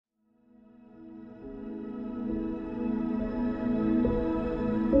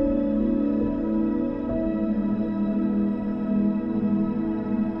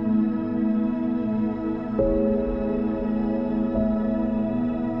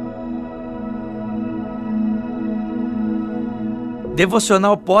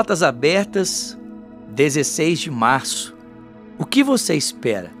Devocional Portas Abertas, 16 de março. O que você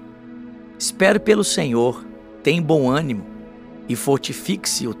espera? Espere pelo Senhor, tem bom ânimo e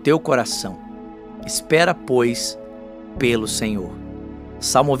fortifique-se o teu coração. Espera, pois, pelo Senhor.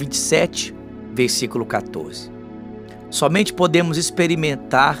 Salmo 27, versículo 14. Somente podemos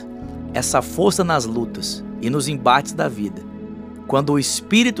experimentar essa força nas lutas e nos embates da vida quando o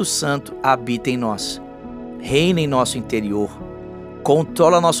Espírito Santo habita em nós, reina em nosso interior,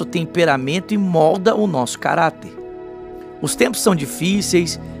 controla nosso temperamento e molda o nosso caráter. Os tempos são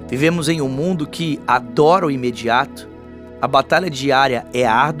difíceis, vivemos em um mundo que adora o imediato, a batalha diária é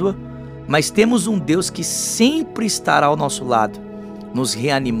árdua, mas temos um Deus que sempre estará ao nosso lado, nos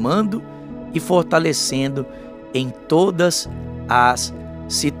reanimando e fortalecendo em todas as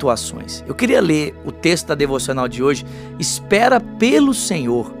situações. Eu queria ler o texto da devocional de hoje. Espera pelo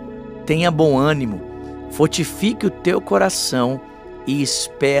Senhor, tenha bom ânimo, fortifique o teu coração e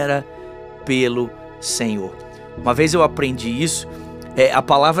espera pelo Senhor. Uma vez eu aprendi isso, a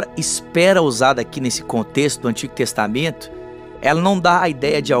palavra espera usada aqui nesse contexto do Antigo Testamento, ela não dá a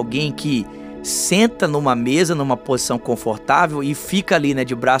ideia de alguém que senta numa mesa, numa posição confortável e fica ali,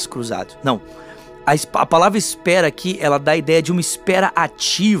 de braços cruzados. Não. A palavra espera aqui, ela dá a ideia de uma espera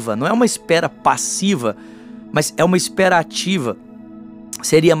ativa, não é uma espera passiva, mas é uma espera ativa.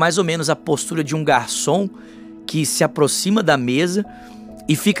 Seria mais ou menos a postura de um garçom que se aproxima da mesa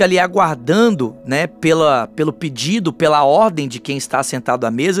e fica ali aguardando, pelo pedido, pela ordem de quem está sentado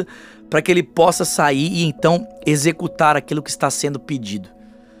à mesa, para que ele possa sair e então executar aquilo que está sendo pedido.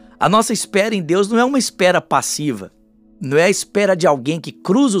 A nossa espera em Deus não é uma espera passiva, não é a espera de alguém que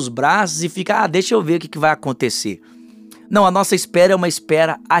cruza os braços e fica, deixa eu ver o que vai acontecer. Não, a nossa espera é uma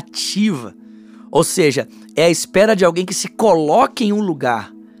espera ativa, ou seja, é a espera de alguém que se coloca em um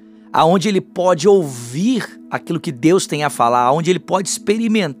lugar aonde ele pode ouvir aquilo que Deus tem a falar, aonde ele pode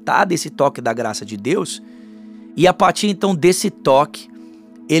experimentar desse toque da graça de Deus, e a partir então desse toque,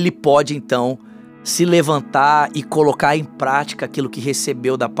 ele pode então se levantar e colocar em prática aquilo que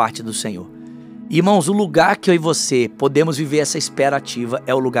recebeu da parte do Senhor. Irmãos, o lugar que eu e você podemos viver essa espera ativa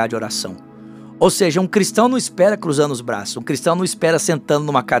é o lugar de oração. Ou seja, um cristão não espera cruzando os braços, um cristão não espera sentando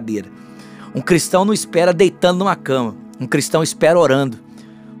numa cadeira, um cristão não espera deitando numa cama, um cristão espera orando.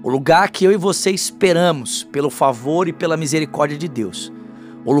 O lugar que eu e você esperamos pelo favor e pela misericórdia de Deus,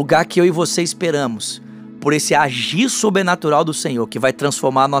 o lugar que eu e você esperamos por esse agir sobrenatural do Senhor que vai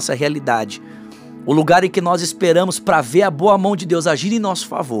transformar a nossa realidade, o lugar em que nós esperamos para ver a boa mão de Deus agir em nosso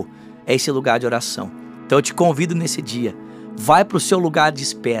favor, é esse lugar de oração. Então eu te convido nesse dia, vai para o seu lugar de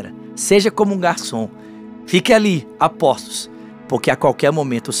espera, seja como um garçom, fique ali, a postos, porque a qualquer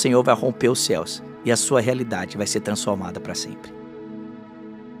momento o Senhor vai romper os céus e a sua realidade vai ser transformada para sempre.